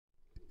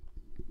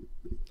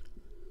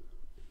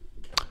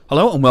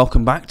Hello and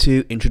welcome back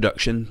to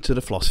Introduction to the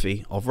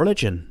Philosophy of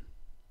Religion.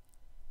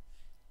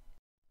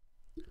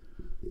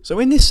 So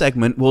in this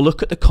segment we'll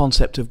look at the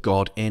concept of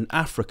God in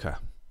Africa,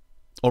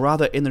 or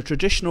rather in the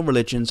traditional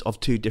religions of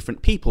two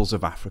different peoples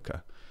of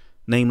Africa,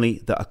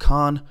 namely the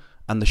Akan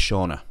and the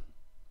Shona.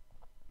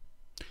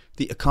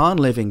 The Akan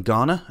live in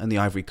Ghana and the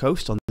Ivory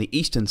Coast on the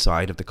eastern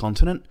side of the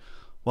continent,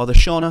 while the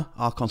Shona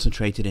are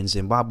concentrated in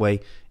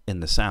Zimbabwe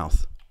in the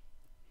south.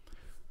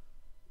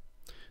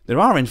 There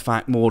are in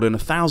fact more than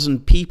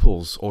 1,000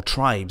 peoples or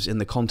tribes in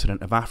the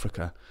continent of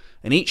Africa,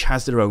 and each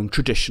has their own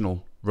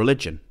traditional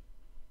religion.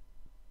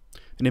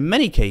 And in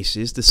many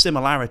cases the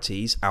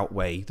similarities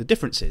outweigh the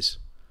differences,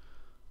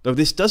 though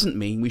this doesn't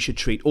mean we should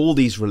treat all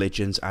these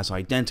religions as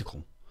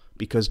identical,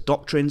 because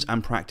doctrines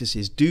and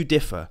practices do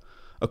differ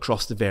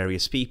across the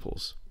various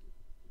peoples.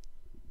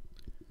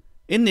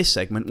 In this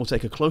segment we'll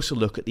take a closer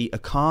look at the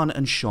Akan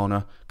and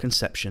Shona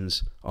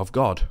conceptions of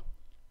God.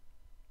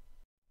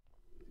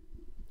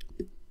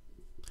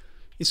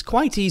 It's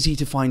quite easy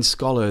to find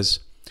scholars,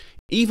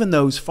 even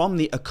those from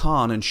the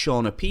Akan and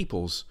Shona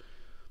peoples,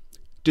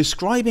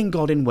 describing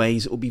God in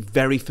ways that will be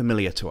very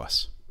familiar to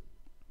us.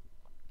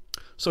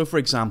 So for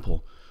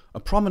example, a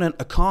prominent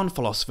Akan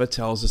philosopher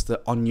tells us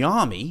that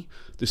Onyami,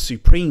 the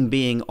supreme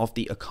being of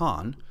the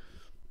Akan,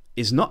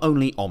 is not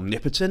only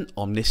omnipotent,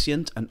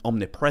 omniscient and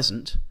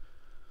omnipresent,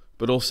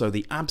 but also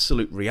the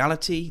absolute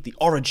reality, the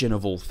origin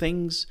of all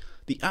things,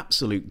 the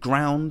absolute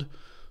ground,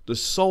 the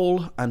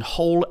sole and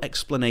whole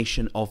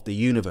explanation of the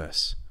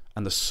universe,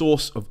 and the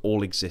source of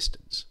all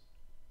existence.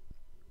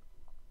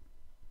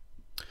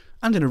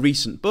 And in a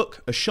recent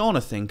book, a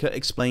Shona thinker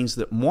explains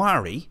that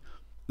Mwari,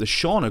 the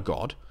Shona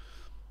god,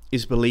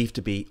 is believed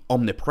to be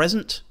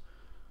omnipresent,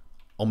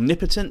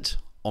 omnipotent,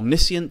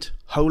 omniscient,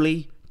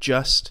 holy,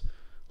 just,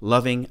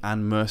 loving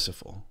and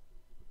merciful.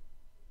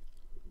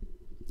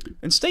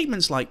 And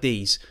statements like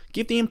these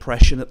give the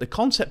impression that the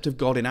concept of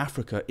God in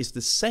Africa is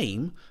the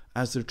same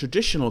as the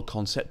traditional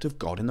concept of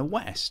God in the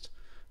West,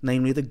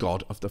 namely the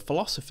God of the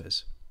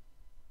philosophers.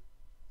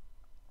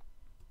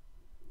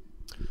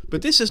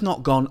 But this has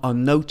not gone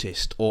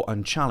unnoticed or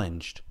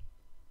unchallenged.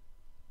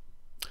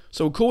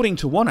 So according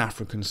to one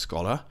African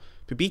scholar,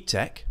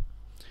 Pibitek,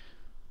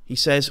 he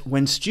says,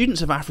 when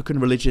students of African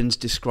religions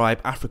describe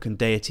African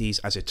deities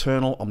as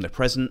eternal,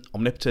 omnipresent,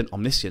 omnipotent,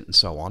 omniscient and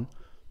so on,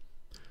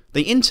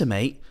 they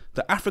intimate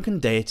that African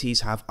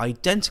deities have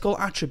identical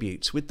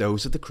attributes with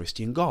those of the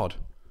Christian God.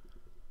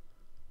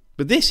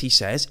 But this, he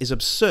says, is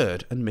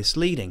absurd and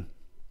misleading.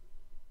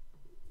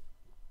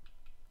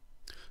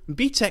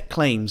 Bitek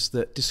claims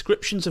that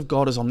descriptions of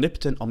God as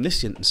omnipotent,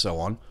 omniscient and so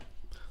on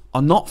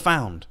are not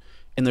found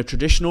in the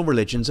traditional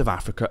religions of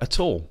Africa at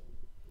all.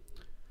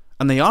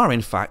 And they are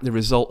in fact the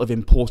result of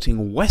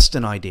importing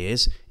Western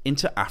ideas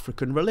into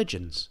African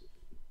religions.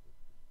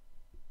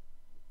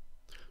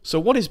 So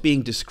what is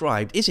being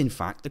described is in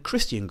fact the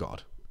Christian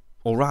God,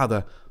 or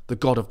rather the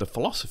God of the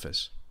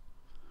philosophers,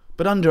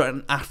 but under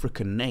an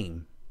African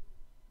name.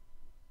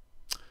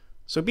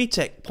 So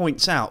Bitek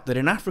points out that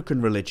in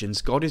African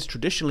religions God is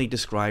traditionally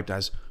described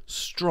as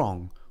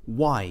strong,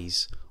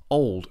 wise,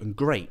 old and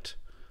great,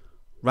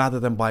 rather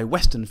than by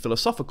Western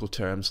philosophical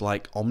terms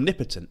like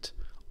omnipotent,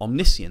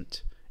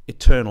 omniscient,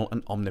 eternal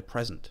and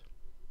omnipresent.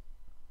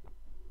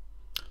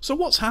 So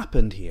what's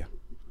happened here?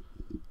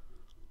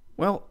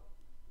 Well,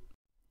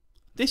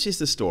 this is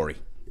the story.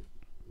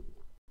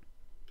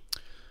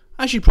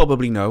 As you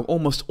probably know,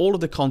 almost all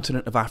of the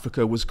continent of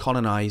Africa was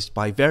colonized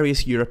by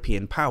various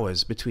European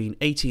powers between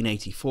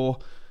 1884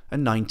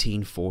 and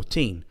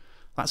 1914.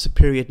 That's a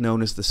period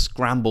known as the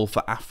Scramble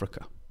for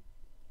Africa.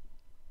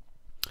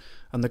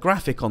 And the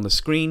graphic on the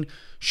screen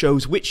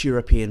shows which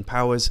European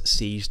powers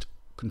seized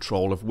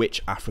control of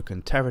which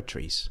African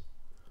territories.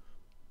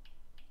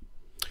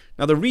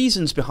 Now the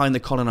reasons behind the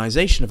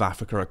colonization of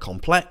Africa are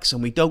complex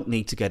and we don't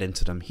need to get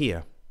into them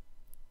here.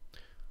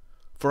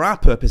 For our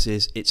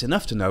purposes, it's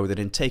enough to know that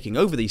in taking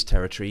over these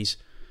territories,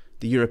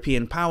 the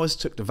European powers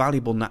took the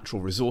valuable natural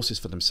resources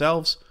for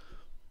themselves,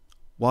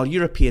 while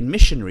European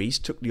missionaries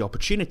took the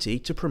opportunity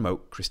to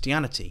promote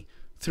Christianity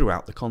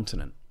throughout the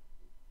continent.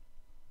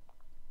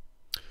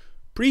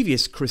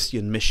 Previous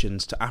Christian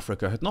missions to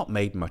Africa had not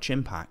made much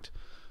impact,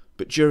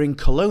 but during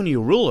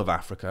colonial rule of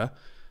Africa,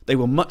 they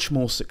were much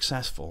more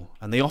successful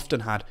and they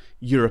often had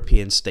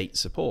European state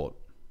support.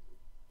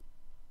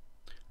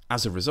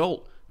 As a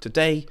result,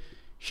 today,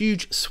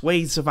 huge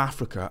swathes of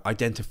Africa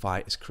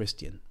identify as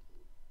Christian.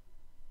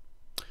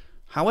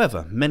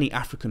 However, many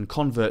African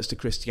converts to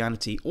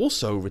Christianity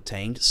also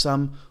retained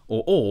some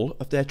or all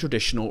of their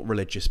traditional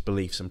religious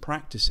beliefs and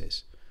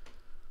practices,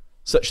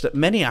 such that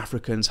many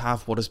Africans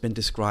have what has been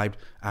described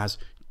as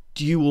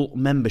dual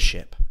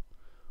membership,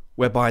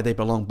 whereby they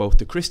belong both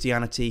to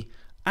Christianity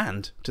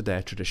and to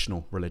their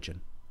traditional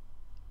religion.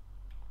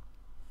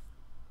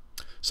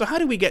 So how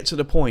do we get to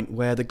the point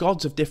where the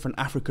gods of different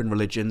African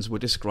religions were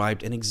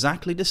described in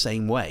exactly the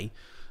same way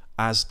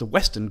as the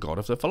Western God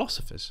of the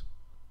philosophers?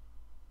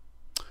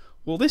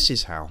 Well, this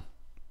is how.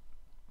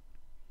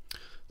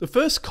 The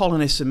first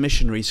colonists and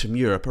missionaries from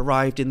Europe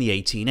arrived in the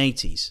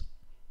 1880s,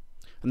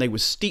 and they were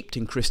steeped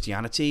in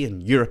Christianity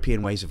and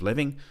European ways of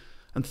living,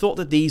 and thought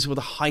that these were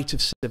the height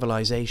of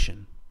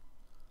civilization.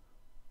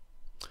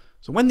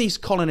 So when these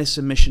colonists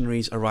and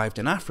missionaries arrived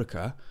in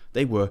Africa,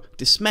 they were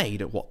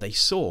dismayed at what they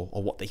saw,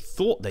 or what they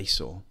thought they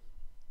saw.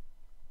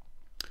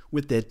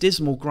 With their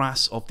dismal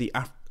grasp of the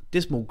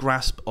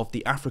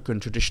African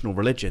traditional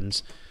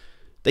religions,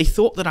 they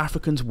thought that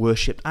Africans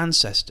worshipped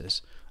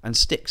ancestors and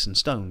sticks and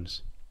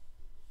stones.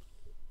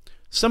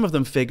 Some of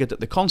them figured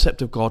that the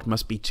concept of God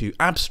must be too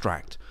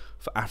abstract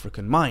for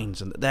African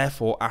minds, and that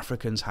therefore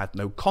Africans had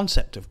no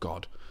concept of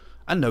God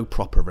and no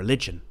proper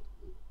religion.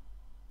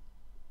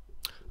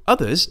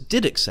 Others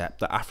did accept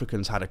that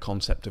Africans had a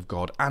concept of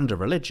God and a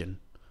religion,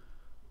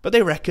 but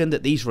they reckoned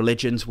that these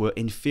religions were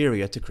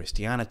inferior to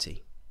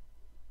Christianity.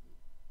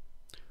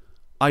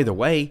 Either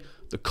way,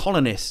 the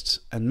colonists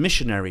and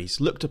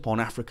missionaries looked upon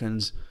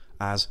Africans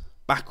as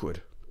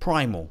backward,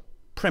 primal,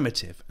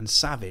 primitive and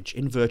savage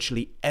in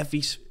virtually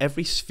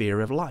every sphere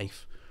of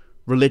life,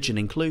 religion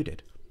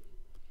included.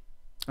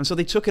 And so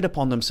they took it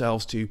upon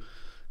themselves to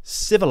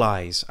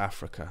civilize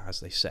Africa,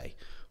 as they say,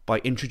 by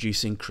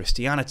introducing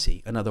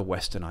Christianity and other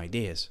Western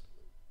ideas.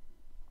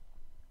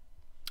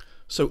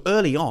 So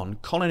early on,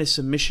 colonists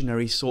and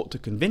missionaries sought to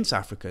convince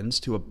Africans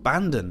to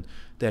abandon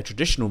their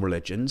traditional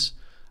religions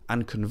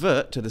and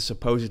convert to the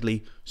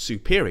supposedly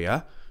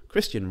superior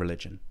Christian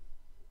religion.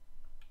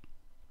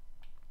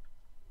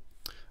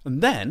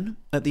 And then,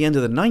 at the end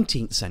of the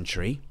 19th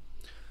century,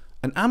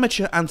 an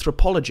amateur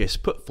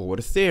anthropologist put forward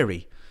a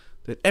theory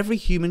that every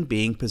human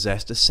being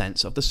possessed a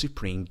sense of the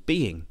Supreme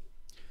Being,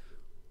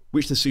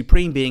 which the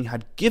Supreme Being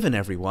had given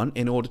everyone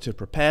in order to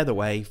prepare the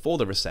way for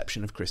the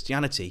reception of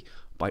Christianity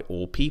by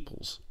all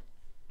peoples.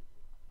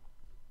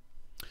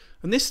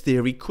 And this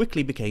theory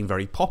quickly became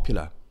very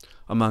popular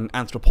among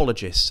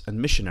anthropologists and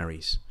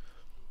missionaries,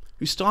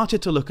 who started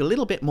to look a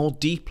little bit more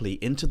deeply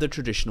into the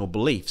traditional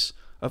beliefs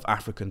of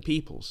African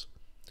peoples.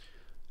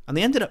 And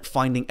they ended up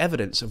finding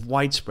evidence of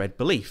widespread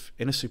belief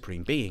in a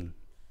Supreme Being.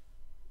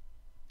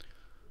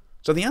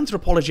 So the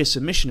anthropologists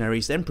and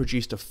missionaries then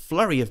produced a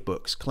flurry of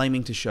books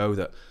claiming to show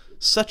that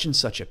such and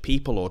such a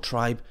people or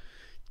tribe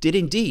did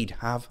indeed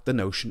have the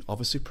notion of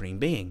a Supreme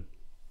Being.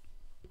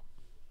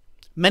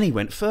 Many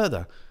went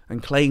further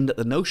and claimed that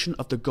the notion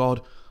of the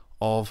God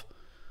of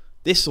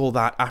this or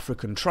that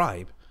African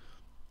tribe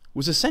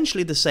was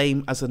essentially the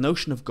same as the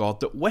notion of God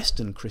that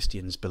Western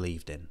Christians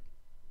believed in.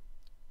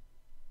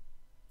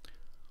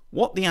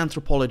 What the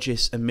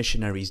anthropologists and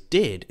missionaries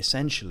did,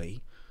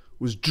 essentially,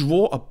 was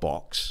draw a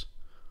box,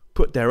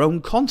 put their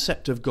own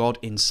concept of God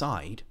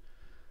inside,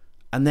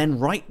 and then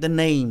write the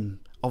name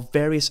of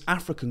various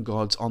African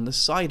gods on the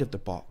side of the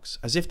box,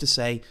 as if to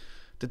say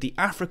that the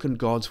African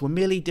gods were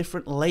merely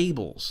different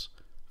labels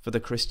for the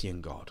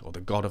Christian God, or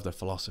the God of the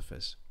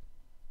philosophers.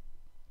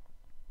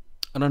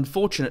 And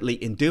unfortunately,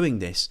 in doing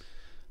this,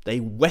 they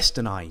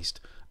westernized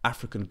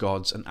African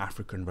gods and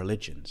African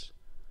religions.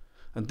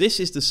 And this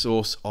is the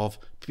source of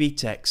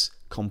Pitek's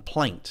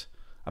complaint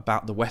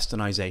about the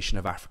westernization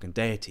of African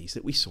deities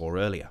that we saw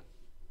earlier.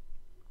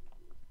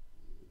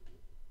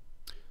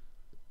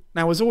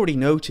 Now, as already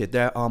noted,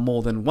 there are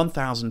more than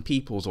 1,000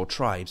 peoples or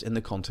tribes in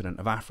the continent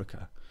of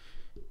Africa.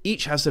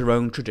 Each has their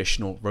own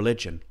traditional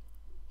religion,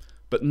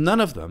 but none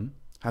of them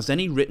has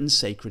any written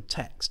sacred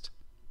text.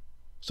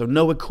 So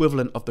no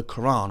equivalent of the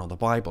Quran or the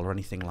Bible or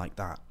anything like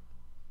that.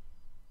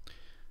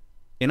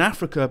 In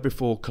Africa,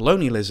 before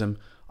colonialism,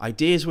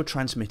 ideas were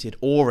transmitted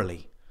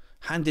orally,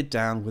 handed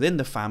down within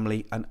the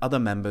family and other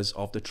members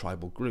of the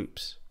tribal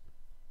groups.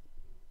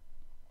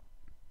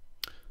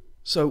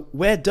 So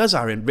where does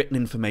our written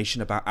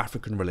information about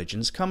African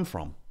religions come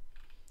from?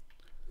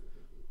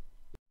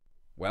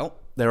 Well,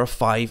 there are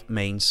 5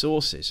 main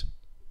sources.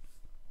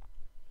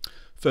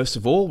 First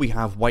of all, we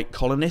have white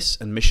colonists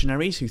and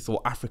missionaries who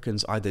thought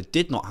Africans either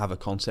did not have a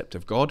concept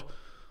of God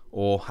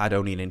or had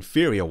only an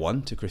inferior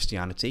one to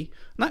Christianity,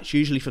 and that's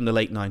usually from the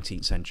late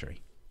 19th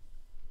century.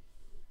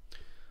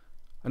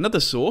 Another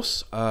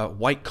source,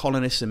 white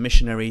colonists and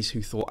missionaries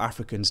who thought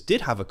Africans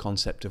did have a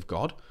concept of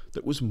God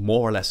that was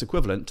more or less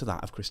equivalent to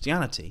that of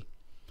Christianity.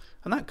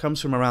 And that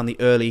comes from around the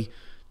early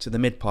to the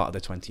mid part of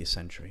the 20th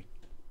century.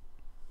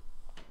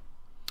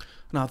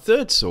 And our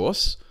third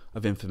source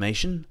of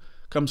information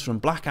comes from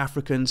black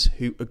Africans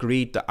who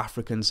agreed that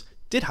Africans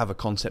did have a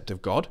concept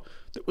of God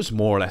that was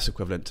more or less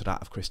equivalent to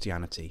that of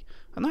Christianity.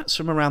 And that's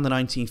from around the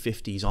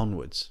 1950s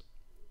onwards.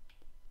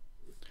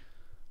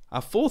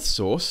 Our fourth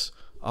source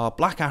are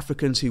black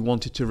Africans who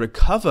wanted to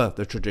recover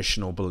the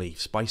traditional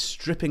beliefs by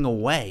stripping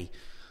away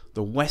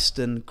the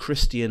Western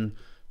Christian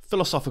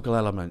philosophical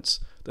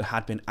elements that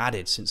had been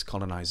added since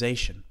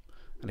colonization.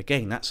 And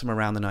again, that's from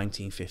around the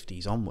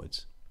 1950s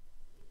onwards.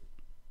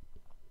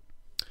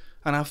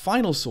 And our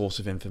final source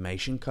of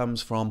information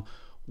comes from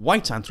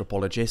white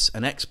anthropologists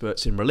and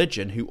experts in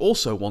religion who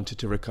also wanted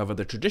to recover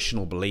the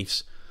traditional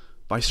beliefs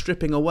by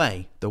stripping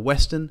away the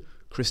Western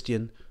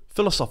Christian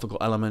philosophical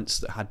elements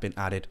that had been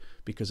added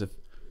because of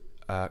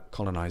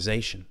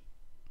colonization.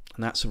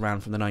 And that's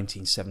around from the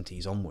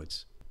 1970s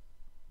onwards.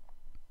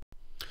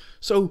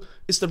 So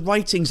it's the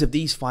writings of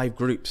these 5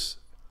 groups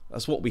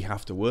That's what we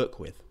have to work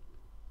with.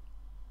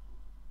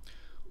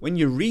 When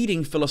you're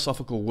reading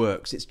philosophical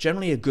works, it's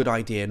generally a good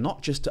idea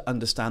not just to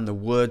understand the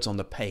words on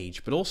the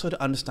page, but also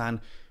to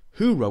understand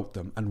who wrote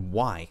them and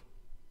why.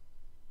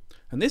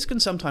 And this can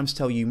sometimes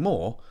tell you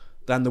more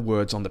than the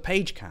words on the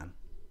page can.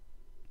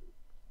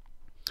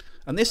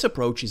 And this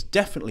approach is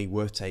definitely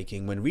worth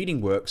taking when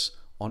reading works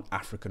on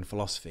African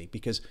philosophy,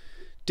 because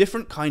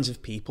different kinds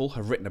of people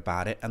have written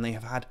about it and they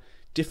have had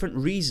different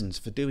reasons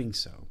for doing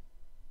so.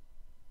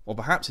 Or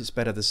perhaps it's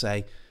better to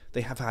say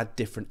they have had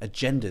different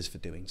agendas for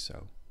doing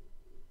so.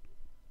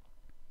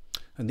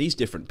 And these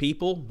different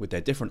people, with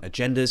their different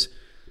agendas,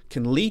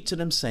 can lead to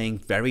them saying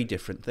very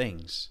different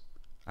things,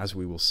 as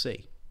we will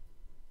see.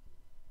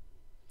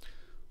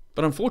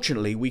 But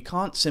unfortunately, we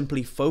can't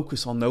simply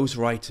focus on those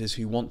writers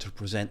who want to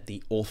present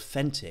the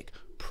authentic,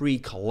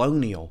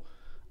 pre-colonial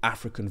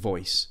African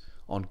voice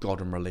on God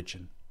and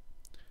religion.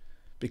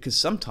 Because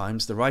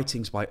sometimes the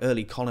writings by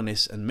early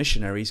colonists and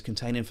missionaries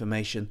contain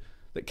information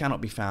that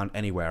cannot be found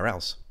anywhere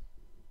else.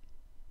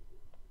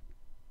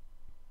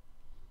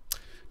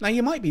 Now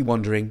you might be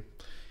wondering,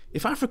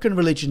 if African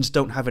religions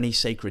don't have any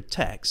sacred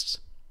texts,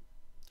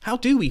 how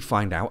do we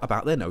find out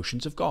about their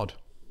notions of God?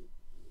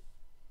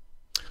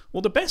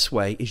 Well, the best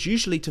way is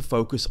usually to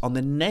focus on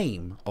the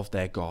name of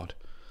their God,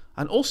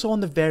 and also on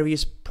the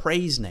various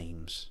praise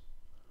names.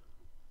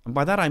 And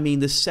by that I mean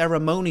the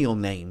ceremonial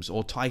names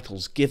or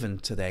titles given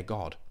to their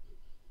God.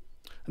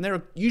 And there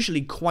are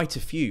usually quite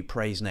a few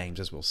praise names,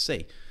 as we'll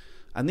see,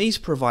 and these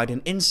provide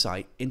an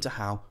insight into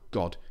how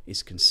God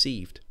is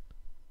conceived.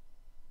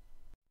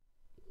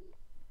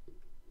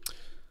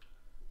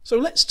 So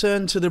let's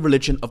turn to the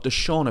religion of the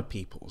Shona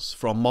peoples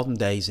from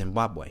modern-day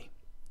Zimbabwe.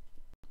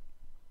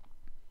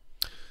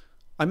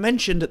 I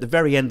mentioned at the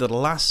very end of the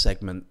last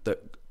segment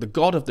that the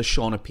god of the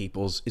Shona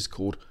peoples is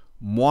called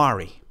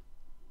Mwari.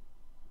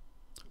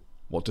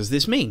 What does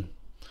this mean?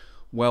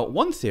 Well,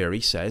 one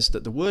theory says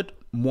that the word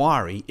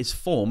Mwari is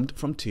formed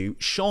from two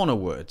Shona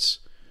words,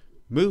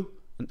 Mu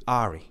and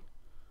Ari,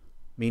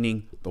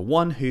 meaning the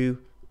one who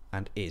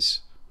and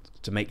is,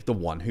 to make the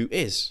one who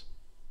is.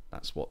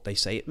 That's what they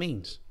say it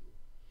means.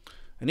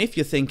 And if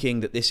you're thinking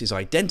that this is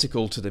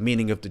identical to the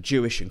meaning of the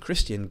Jewish and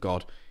Christian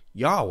God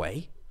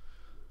Yahweh,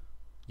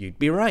 you'd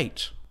be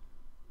right.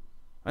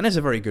 And there's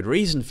a very good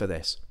reason for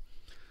this.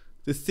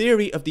 The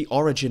theory of the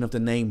origin of the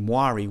name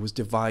Mwari was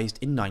devised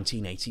in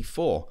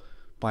 1984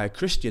 by a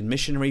Christian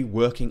missionary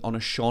working on a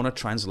Shona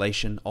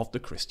translation of the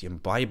Christian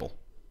Bible.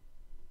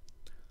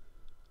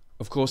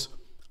 Of course,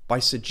 by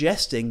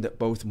suggesting that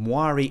both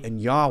Mwari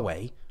and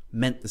Yahweh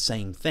meant the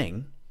same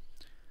thing,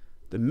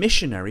 the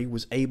missionary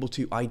was able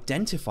to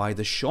identify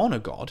the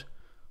Shona God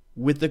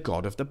with the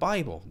God of the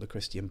Bible, the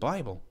Christian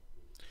Bible,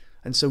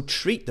 and so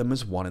treat them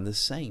as one and the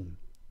same.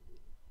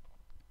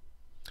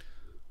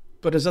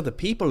 But as other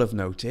people have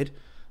noted,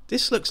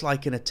 this looks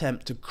like an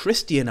attempt to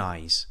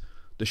Christianize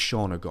the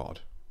Shona God.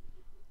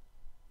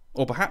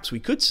 Or perhaps we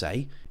could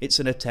say it's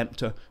an attempt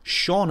to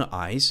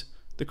Shonaize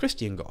the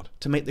Christian God,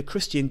 to make the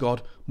Christian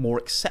God more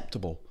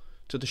acceptable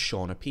to the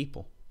Shona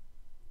people.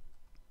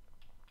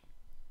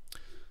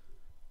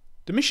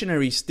 The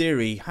missionaries'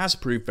 theory has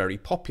proved very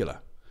popular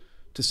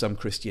to some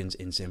Christians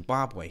in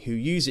Zimbabwe, who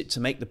use it to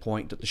make the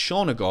point that the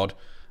Shona God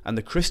and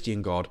the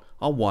Christian God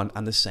are one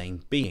and the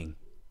same being.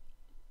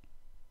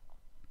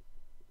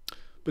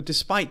 But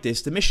despite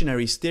this, the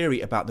missionaries' theory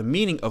about the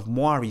meaning of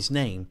Mwari's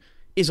name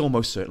is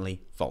almost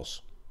certainly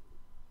false.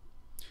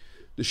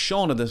 The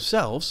Shona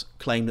themselves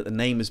claim that the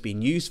name has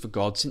been used for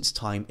God since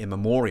time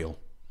immemorial.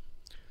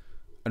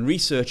 And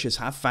researchers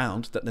have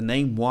found that the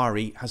name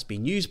Mwari has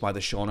been used by the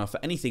Shona for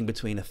anything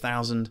between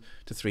 1,000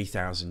 to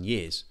 3,000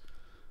 years.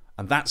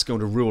 And that's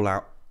going to rule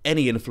out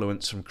any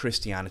influence from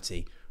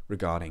Christianity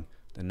regarding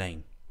the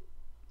name.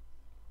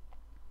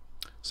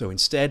 So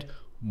instead,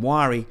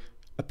 Mwari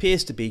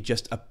appears to be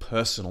just a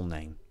personal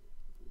name.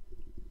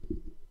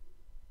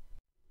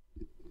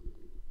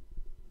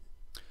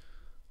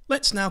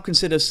 Let's now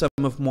consider some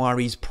of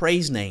Mwari's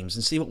praise names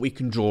and see what we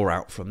can draw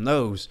out from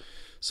those.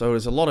 So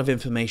there's a lot of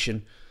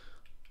information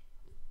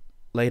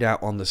laid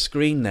out on the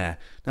screen there.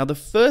 Now the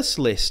first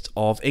list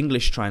of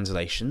English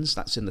translations,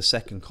 that's in the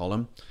second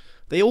column,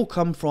 they all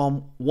come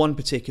from one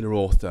particular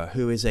author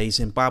who is a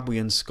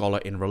Zimbabwean scholar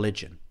in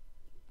religion.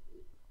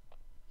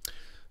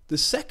 The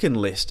second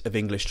list of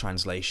English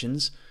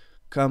translations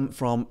come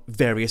from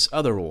various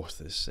other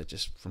authors, they're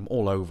just from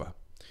all over.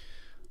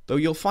 Though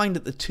you'll find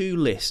that the two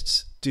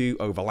lists do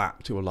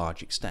overlap to a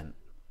large extent.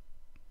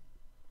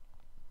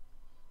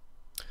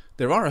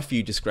 There are a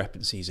few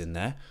discrepancies in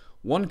there.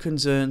 One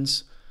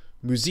concerns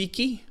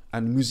Muziki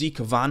and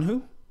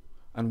Muzikavanhu,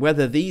 and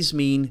whether these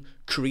mean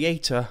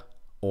creator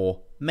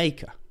or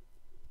maker.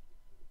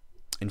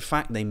 In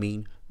fact, they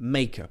mean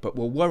maker, but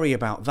we'll worry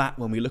about that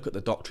when we look at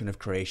the doctrine of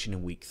creation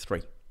in week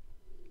 3.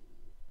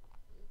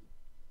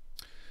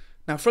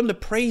 Now, from the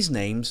praise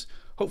names,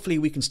 hopefully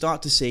we can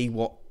start to see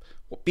what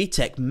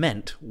Bitek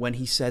meant when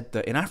he said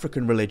that in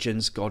African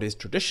religions, God is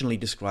traditionally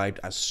described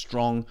as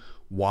strong,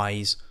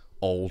 wise,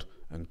 old,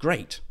 and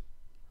great.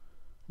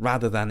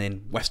 rather than in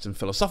Western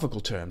philosophical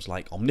terms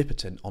like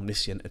omnipotent,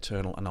 omniscient,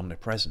 eternal, and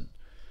omnipresent.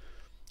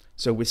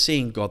 So we're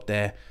seeing God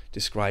there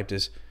described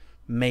as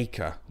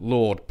maker,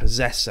 Lord,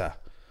 possessor,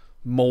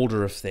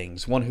 molder of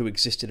things, one who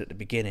existed at the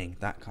beginning,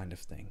 that kind of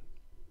thing.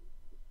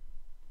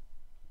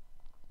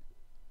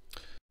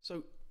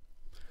 So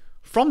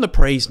from the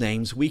praise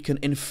names, we can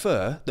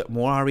infer that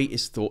Moari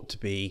is thought to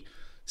be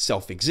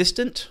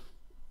self-existent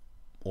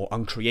or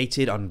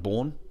uncreated,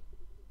 unborn,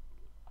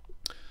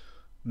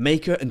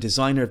 maker and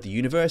designer of the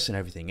universe and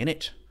everything in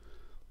it,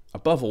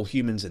 above all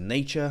humans and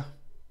nature,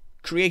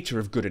 creator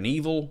of good and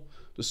evil,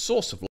 the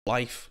source of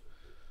life,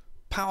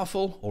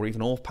 powerful or even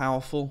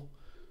all-powerful,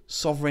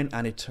 sovereign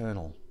and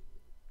eternal.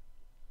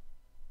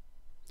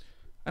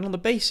 And on the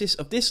basis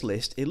of this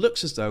list, it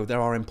looks as though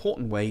there are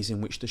important ways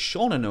in which the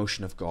Shona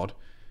notion of God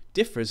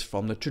differs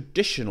from the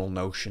traditional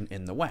notion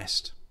in the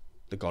West,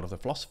 the God of the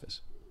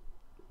philosophers.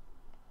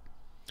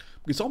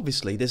 Because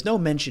obviously there's no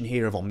mention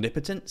here of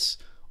omnipotence,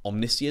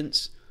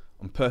 omniscience,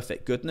 and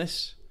perfect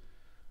goodness,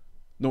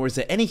 nor is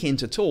there any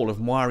hint at all of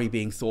Moari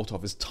being thought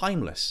of as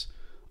timeless,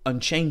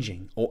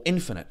 unchanging, or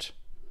infinite.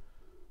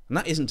 And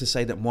that isn't to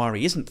say that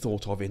Moari isn't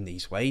thought of in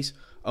these ways,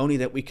 only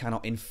that we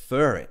cannot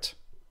infer it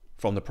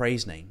from the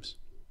praise names.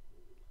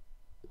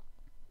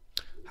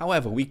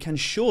 However, we can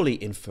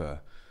surely infer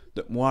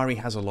that Moari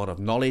has a lot of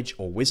knowledge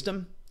or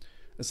wisdom,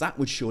 as that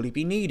would surely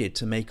be needed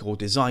to make or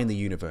design the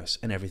universe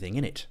and everything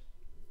in it.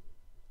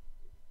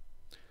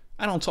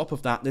 And on top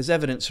of that, there's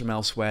evidence from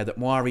elsewhere that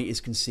Moari is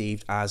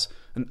conceived as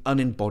an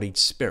unembodied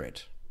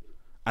spirit,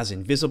 as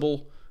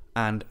invisible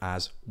and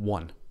as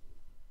one.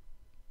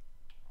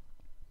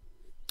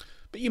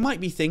 But you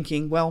might be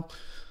thinking, well,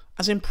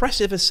 as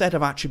impressive a set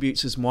of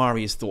attributes as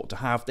Moari is thought to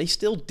have, they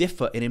still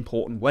differ in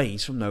important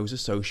ways from those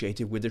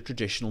associated with the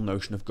traditional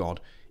notion of God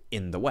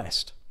in the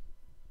West.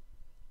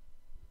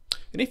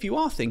 And if you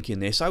are thinking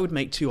this, I would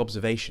make two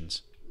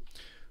observations.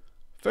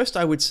 First,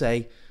 I would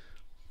say,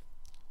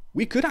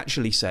 we could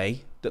actually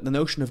say that the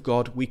notion of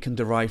God we can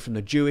derive from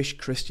the Jewish,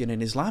 Christian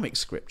and Islamic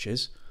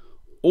scriptures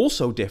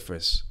also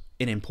differs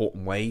in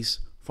important ways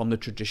from the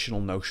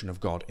traditional notion of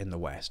God in the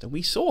West. And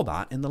we saw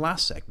that in the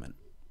last segment.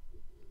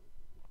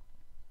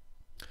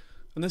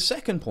 And the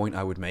second point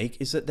I would make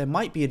is that there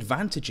might be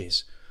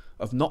advantages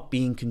of not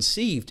being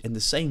conceived in the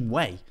same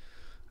way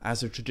as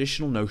the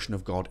traditional notion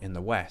of God in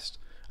the West.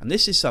 And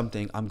this is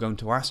something I'm going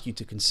to ask you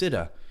to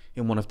consider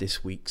in one of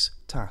this week's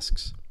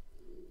tasks.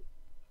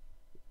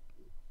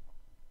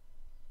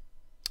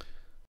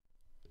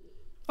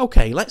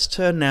 Okay, let's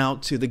turn now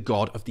to the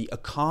God of the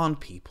Akan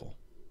people.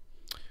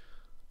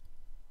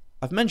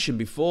 I've mentioned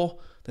before,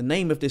 the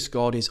name of this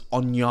god is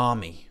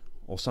Onyami,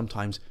 or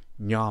sometimes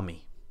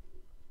Nyami.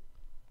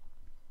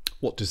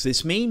 What does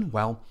this mean?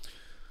 Well,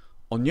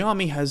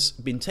 Onyami has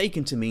been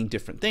taken to mean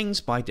different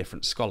things by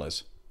different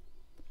scholars.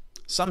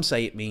 Some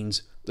say it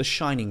means the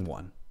Shining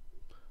One,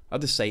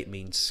 others say it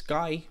means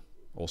sky,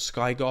 or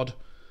sky god,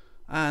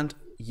 and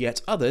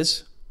yet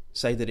others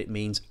say that it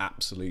means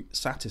absolute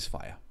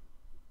satisfier.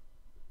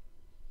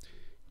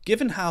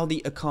 Given how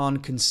the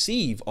Akan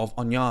conceive of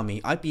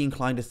Onyami, I'd be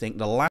inclined to think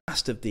the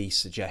last of these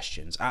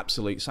suggestions,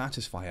 absolute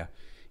satisfier,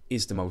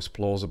 is the most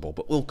plausible,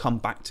 but we'll come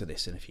back to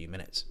this in a few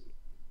minutes.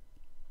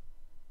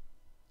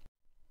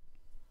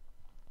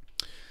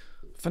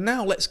 For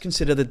now, let's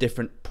consider the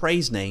different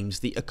praise names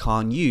the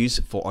Akan use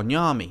for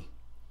Onyami.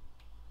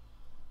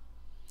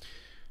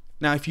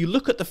 Now, if you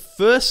look at the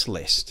first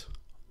list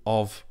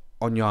of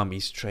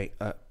Onyami's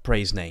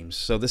praise names,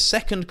 so the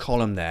second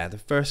column there, the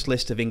first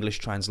list of English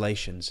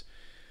translations,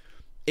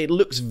 it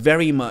looks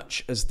very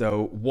much as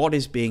though what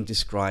is being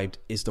described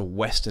is the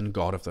Western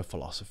God of the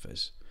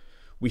philosophers.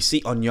 We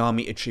see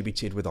Onyami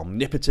attributed with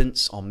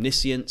omnipotence,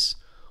 omniscience,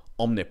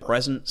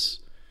 omnipresence.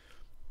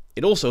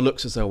 It also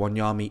looks as though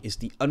Onyami is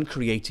the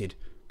uncreated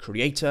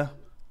creator,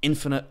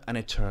 infinite and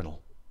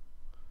eternal.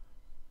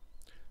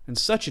 And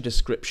such a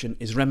description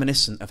is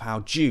reminiscent of how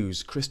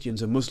Jews,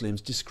 Christians and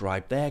Muslims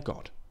describe their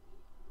God.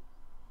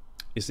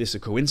 Is this a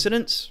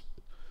coincidence?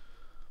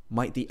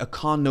 Might the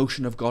Akan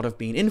notion of God have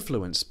been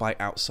influenced by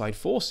outside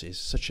forces,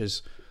 such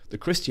as the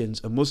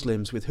Christians and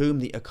Muslims with whom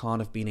the Akan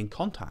have been in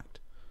contact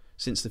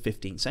since the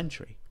 15th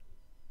century?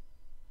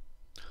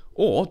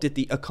 Or did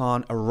the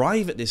Akan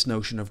arrive at this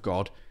notion of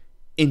God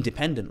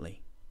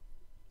independently?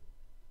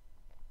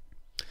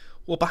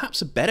 Well,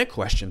 perhaps a better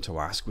question to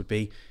ask would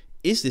be,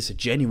 is this a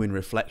genuine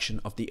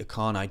reflection of the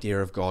Akan idea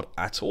of God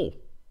at all?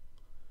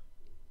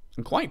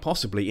 And quite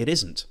possibly it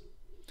isn't.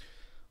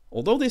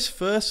 Although this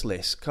first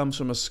list comes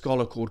from a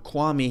scholar called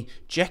Kwame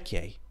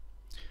Jekye,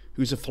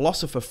 who's a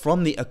philosopher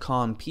from the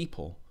Akan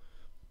people,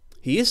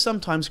 he is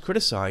sometimes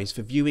criticized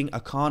for viewing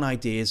Akan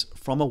ideas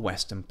from a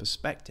Western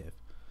perspective,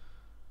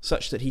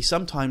 such that he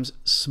sometimes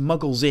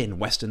smuggles in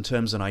Western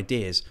terms and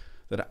ideas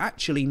that are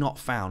actually not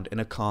found in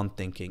Akan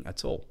thinking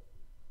at all.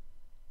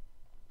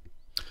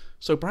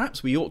 So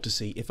perhaps we ought to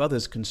see if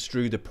others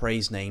construe the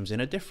praise names in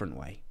a different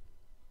way.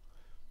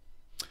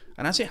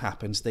 And as it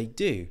happens, they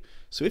do.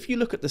 So if you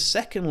look at the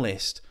second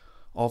list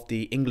of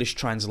the English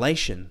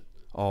translation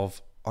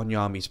of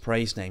Onyami's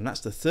praise name, that's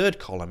the third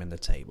column in the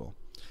table,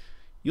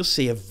 you'll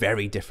see a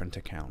very different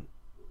account.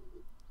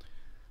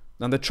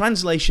 Now, the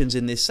translations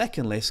in this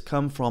second list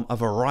come from a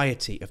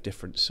variety of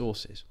different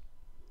sources.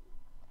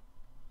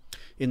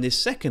 In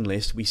this second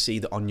list, we see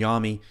that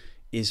Onyami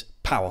is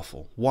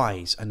powerful,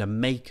 wise, and a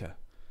maker.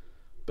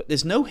 But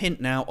there's no hint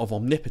now of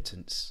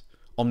omnipotence,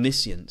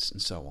 omniscience,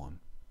 and so on.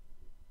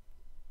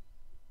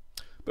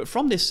 But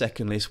from this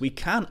second list, we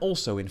can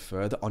also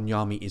infer that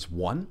Onyami is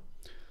one,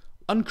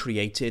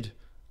 uncreated,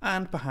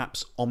 and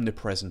perhaps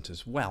omnipresent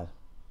as well.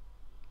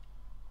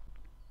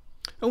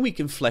 And we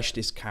can flesh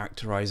this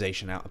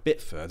characterization out a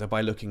bit further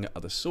by looking at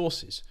other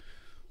sources.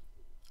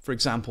 For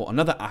example,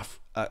 another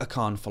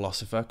Akan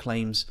philosopher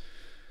claims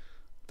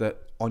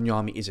that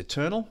Onyami is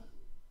eternal,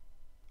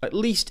 at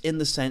least in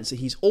the sense that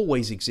he's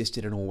always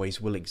existed and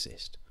always will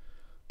exist,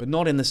 but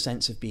not in the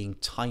sense of being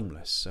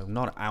timeless, so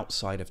not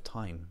outside of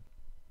time.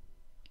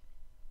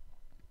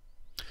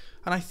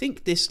 And I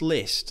think this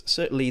list,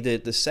 certainly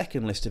the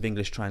second list of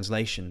English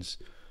translations,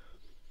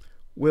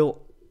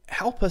 will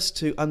help us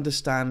to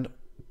understand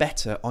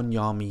better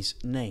Onyami's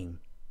name.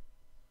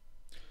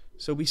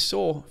 So we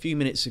saw a few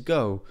minutes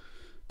ago,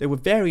 there were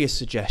various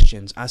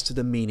suggestions as to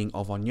the meaning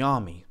of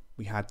Onyami.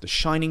 We had the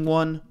Shining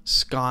One,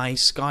 Sky,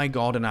 Sky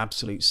God, and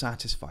Absolute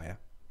Satisfier.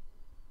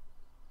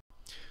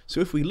 So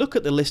if we look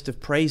at the list of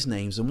praise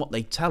names and what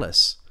they tell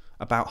us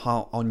about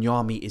how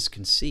Onyami is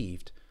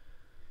conceived,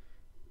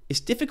 it's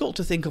difficult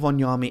to think of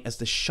Onyami as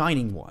the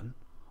Shining One,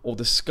 or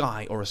the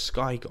Sky, or a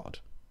Sky God.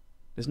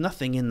 There's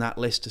nothing in that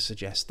list to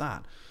suggest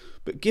that.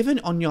 But given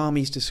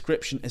Onyami's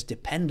description as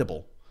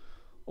dependable,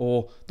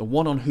 or the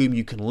one on whom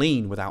you can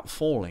lean without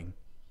falling,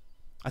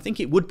 I think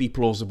it would be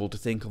plausible to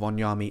think of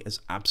Onyami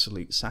as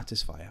Absolute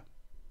Satisfier.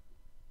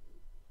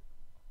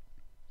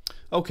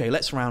 Okay,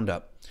 let's round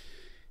up.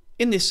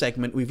 In this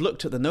segment, we've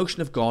looked at the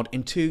notion of God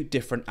in two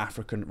different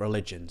African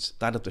religions,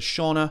 that of the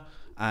Shona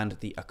and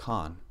the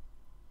Akan.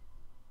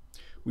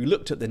 We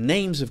looked at the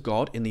names of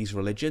God in these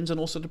religions and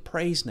also the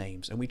praise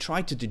names, and we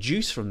tried to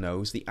deduce from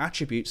those the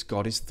attributes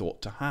God is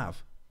thought to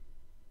have.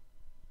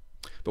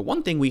 But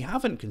one thing we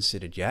haven't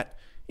considered yet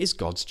is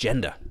God's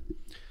gender.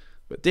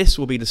 But this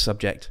will be the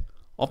subject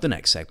of the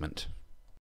next segment.